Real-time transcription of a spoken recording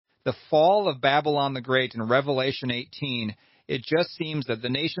the fall of Babylon the Great in Revelation 18, it just seems that the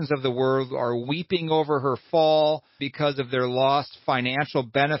nations of the world are weeping over her fall because of their lost financial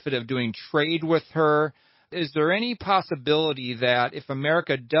benefit of doing trade with her. Is there any possibility that if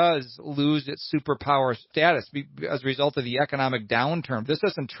America does lose its superpower status as a result of the economic downturn, this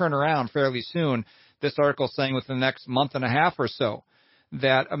doesn't turn around fairly soon, this article is saying within the next month and a half or so,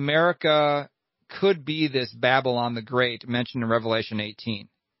 that America could be this Babylon the Great mentioned in Revelation 18?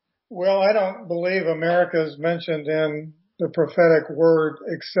 Well, I don't believe America is mentioned in the prophetic word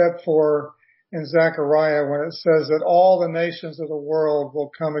except for in Zechariah when it says that all the nations of the world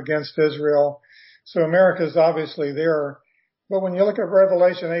will come against Israel. So America is obviously there. But when you look at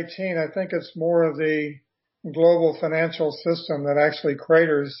Revelation 18, I think it's more of the global financial system that actually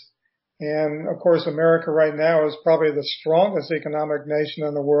craters. And of course, America right now is probably the strongest economic nation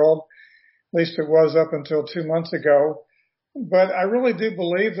in the world. At least it was up until 2 months ago. But I really do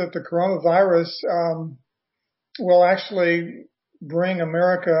believe that the coronavirus will actually bring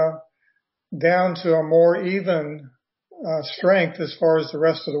America down to a more even strength as far as the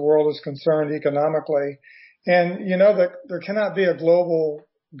rest of the world is concerned economically. And you know that there cannot be a global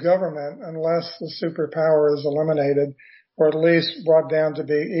government unless the superpower is eliminated or at least brought down to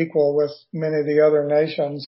be equal with many of the other nations.